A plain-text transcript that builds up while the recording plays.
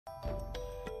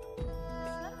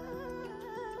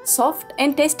Soft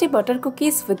and tasty butter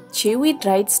cookies with chewy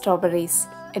dried strawberries.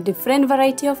 A different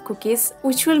variety of cookies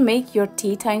which will make your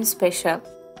tea time special.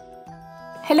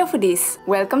 Hello foodies,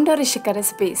 welcome to Rishika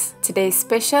recipes. Today's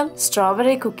special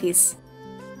strawberry cookies.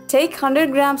 Take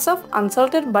 100 grams of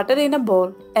unsalted butter in a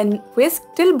bowl and whisk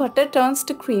till butter turns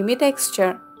to creamy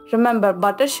texture. Remember,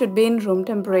 butter should be in room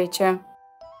temperature.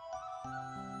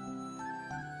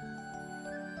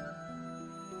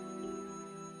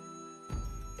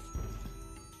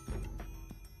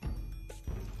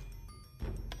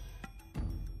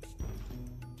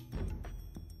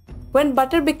 When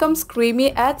butter becomes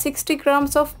creamy, add 60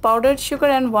 grams of powdered sugar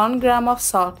and 1 gram of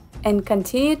salt and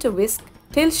continue to whisk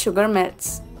till sugar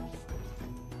melts.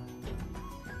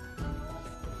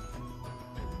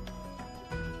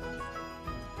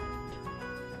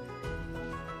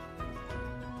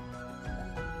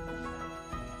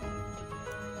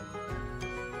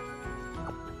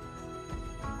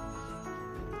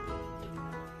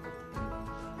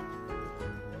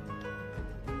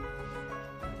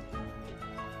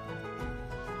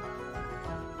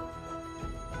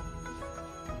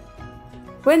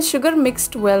 When sugar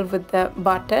mixed well with the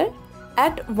butter,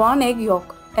 add 1 egg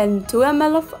yolk and 2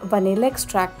 ml of vanilla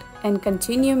extract and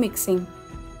continue mixing.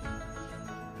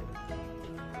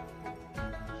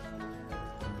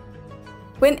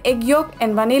 When egg yolk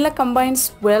and vanilla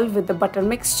combines well with the butter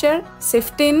mixture,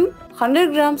 sift in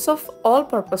 100 grams of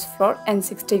all-purpose flour and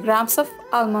 60 grams of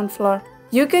almond flour.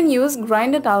 You can use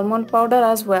grinded almond powder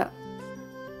as well.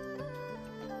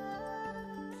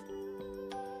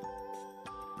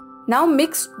 Now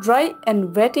mix dry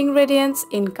and wet ingredients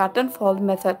in cut and fold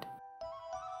method.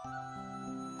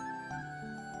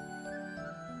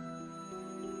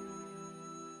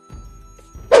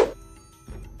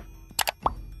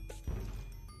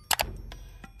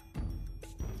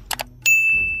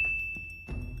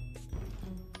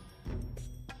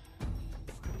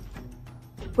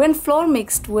 When flour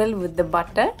mixed well with the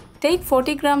butter, take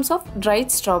 40 grams of dried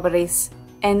strawberries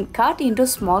and cut into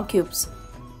small cubes.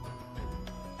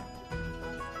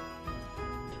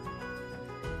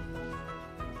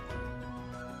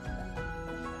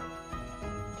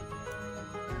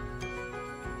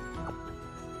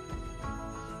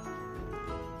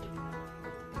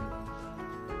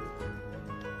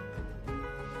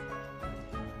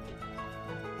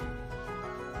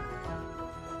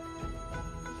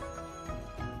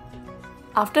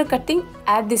 After cutting,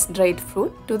 add this dried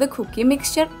fruit to the cookie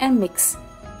mixture and mix.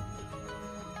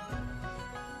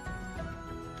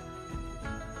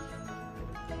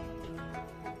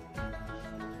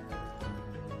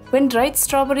 When dried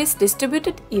strawberries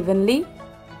distributed evenly,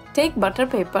 take butter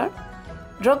paper,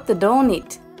 drop the dough on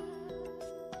it.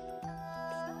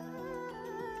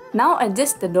 Now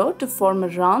adjust the dough to form a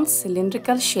round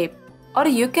cylindrical shape, or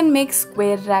you can make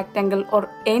square, rectangle or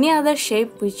any other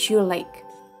shape which you like.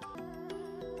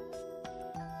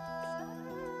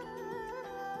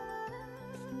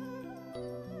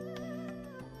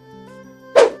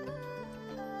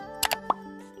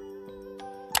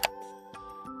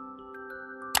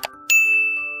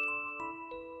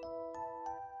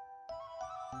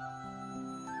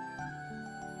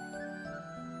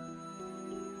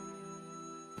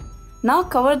 Now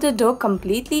cover the dough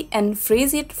completely and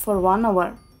freeze it for 1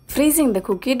 hour. Freezing the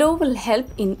cookie dough will help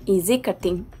in easy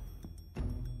cutting.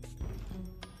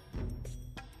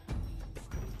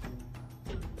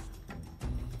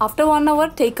 After 1 hour,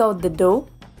 take out the dough.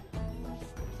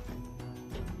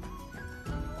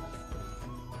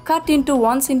 Cut into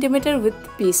 1 cm width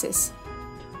pieces.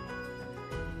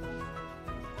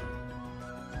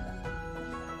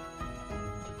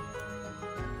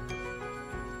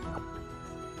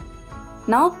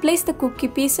 Now place the cookie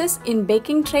pieces in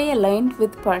baking tray aligned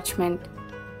with parchment.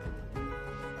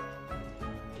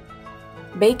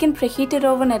 Bake in preheated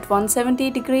oven at 170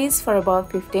 degrees for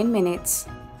about 15 minutes.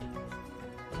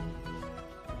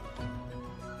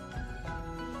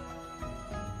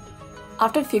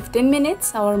 After 15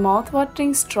 minutes, our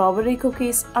mouth-watering strawberry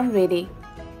cookies are ready.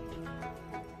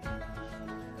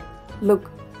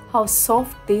 Look how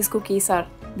soft these cookies are.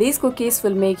 These cookies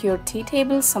will make your tea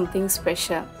table something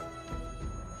special.